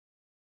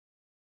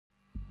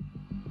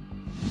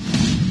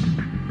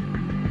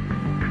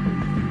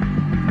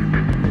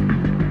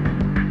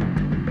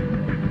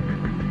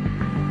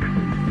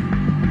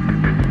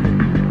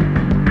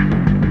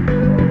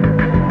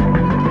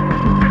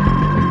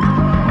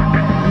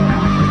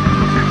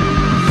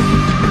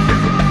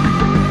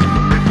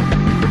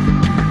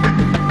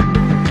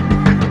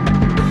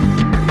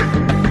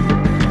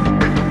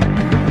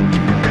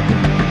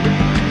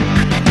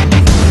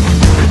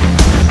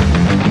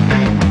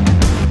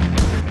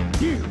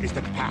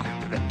the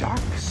path to the dark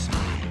side.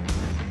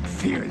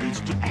 Fear leads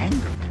to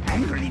anger.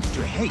 Anger leads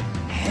to hate.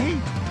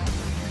 Hate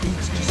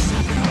leads to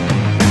suffering.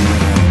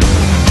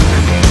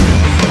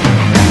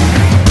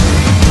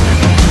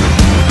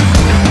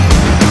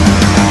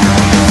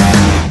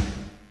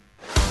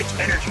 It's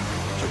energy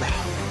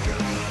surround your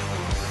mind.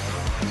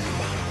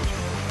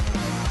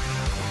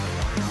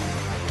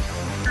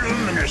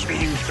 Luminous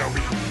beings shall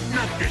be,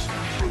 not this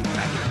true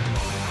matter.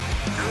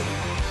 Do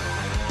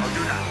or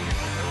do not.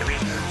 The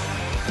reasons.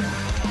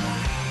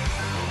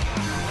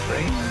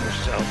 Train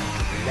yourself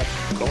to let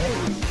go of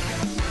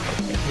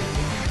everything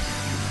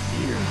you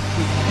fear.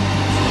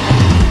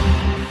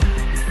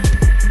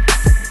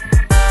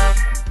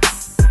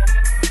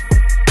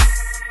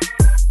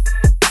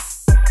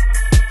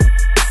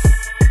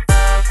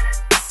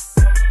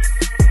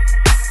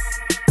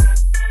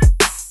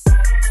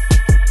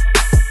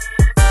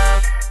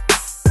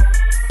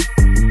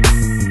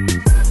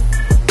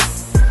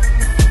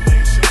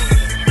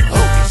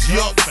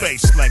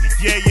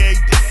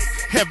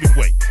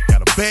 Heavyweight,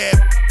 got a bad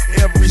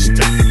every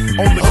step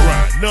on the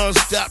grind,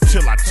 non-stop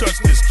till I touch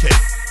this cake.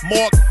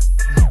 Mark,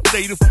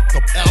 stay the fuck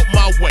up out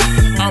my way.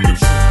 I'm the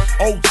true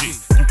OG,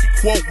 you can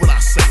quote what I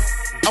say.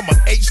 I'm an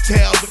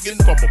H-Town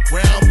looking from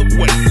around the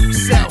way.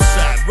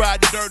 Southside,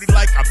 riding dirty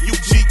like I'm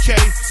UGK.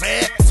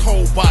 Sad,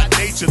 told by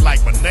nature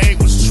like my name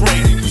was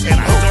Trey.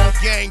 And I don't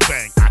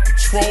gangbang, I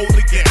control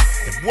the game.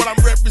 And what I'm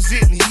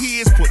representing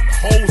here is putting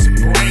holes in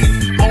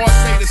brain. Though I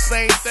say the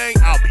same thing,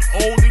 I'll be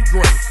old and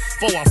gray.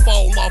 Before I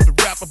fall off and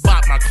rap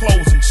about my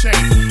clothes and chain.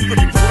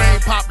 Looking brain,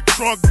 popping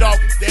trunk dog,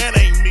 that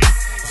ain't me.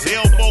 His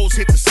elbows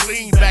hit the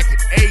scene back in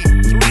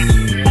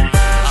 83.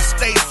 I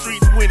stay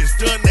street when it's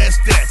done, that's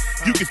that.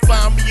 You can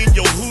find me in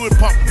your hood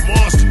pumping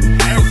monster.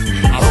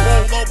 I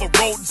roll over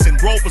rodents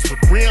and rovers with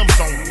rims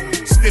on them.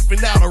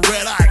 Sniffing out a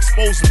red eye,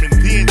 expose them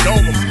and then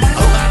dome them.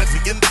 A lot of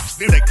the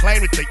industry, they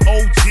claim that they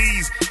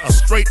OGs. A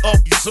straight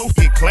up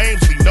Yuzuki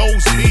claims he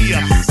knows me.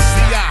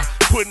 CI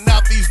putting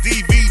out these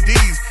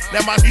DVDs.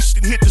 Now my bitch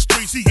done hit the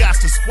streets, he got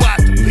to squat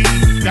to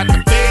pee. Got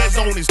the fans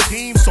on his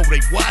team, so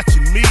they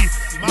watching me.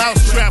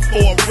 Mousetrap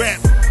for a rap,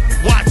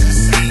 watch and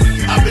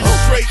see. I've been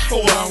straight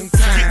for a long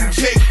time, getting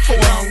cake for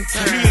a long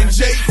time, me and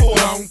Jay for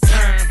a long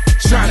time,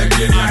 trying to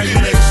get like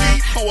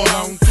G for a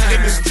long time,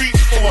 in the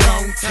streets for a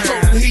long time,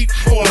 toting heat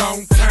for a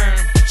long time,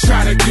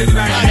 trying to get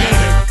like I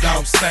got big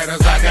dog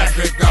status, I got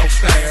big dog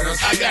status,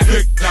 I got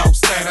big dog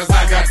status,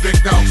 I got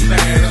big dog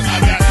status, I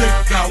got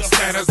big dog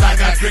status, I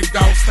got big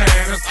dog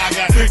status, I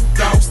got big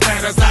dog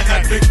status, I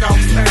got big dog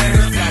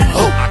status.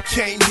 I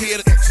came here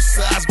to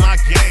exercise my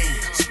game.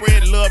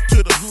 Spread love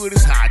to the hood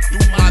is how I do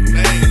my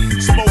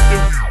thing. Smoke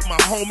them with my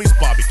homies,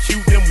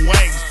 barbecue them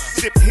wings.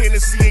 Sip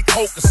Hennessy and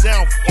Coke and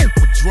sound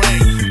for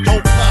drain.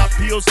 Don't pop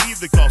pills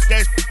either, cause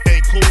that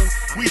ain't cool.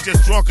 We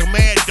just drunk a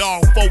mad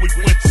dog before we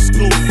went to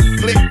school.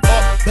 Click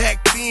up,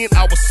 back then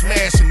I was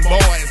smashing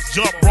boys.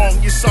 Jump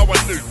wrong, you saw a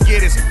new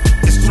get it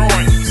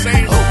destroyed.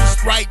 Same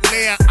rules right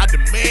now, I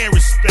demand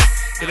respect.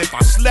 And if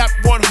I slap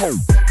one hoe,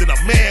 then a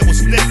man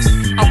was next.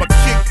 I'm a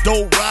kick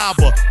door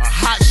robber, a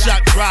hot shot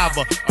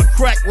driver, a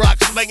crack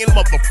rock slinging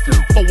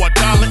motherfucker for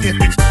 $1.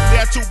 If it's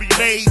there to be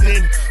made,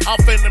 then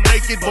I'm finna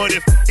make it. But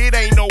if it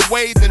ain't no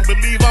way, then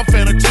believe I'm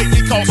finna take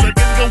it. Cause a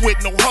nigga with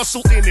no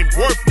hustle and it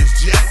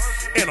worthless jack.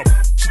 And a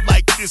bitch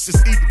like this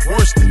is even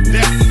worse than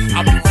that.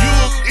 I'm a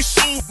young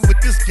issue with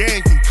this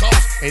game can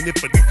cost. And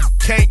if a nigga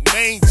can't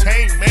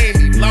maintain, man,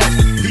 he lost.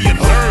 He a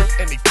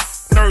nerd and he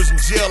nerds in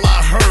jail,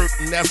 I heard.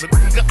 And as a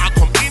nigga, I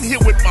come in here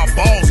with my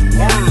balls and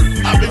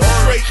word. I've been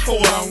straight for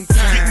a long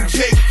time,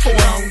 getting cake for a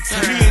long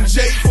time, me and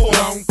Jay for a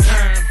long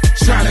time,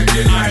 trying to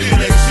get like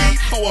G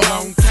for a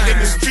long time, in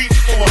the streets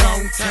for a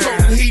long time,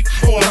 toting heat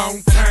for a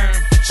long time,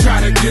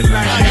 trying to get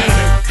like I got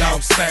big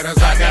dog status,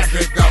 I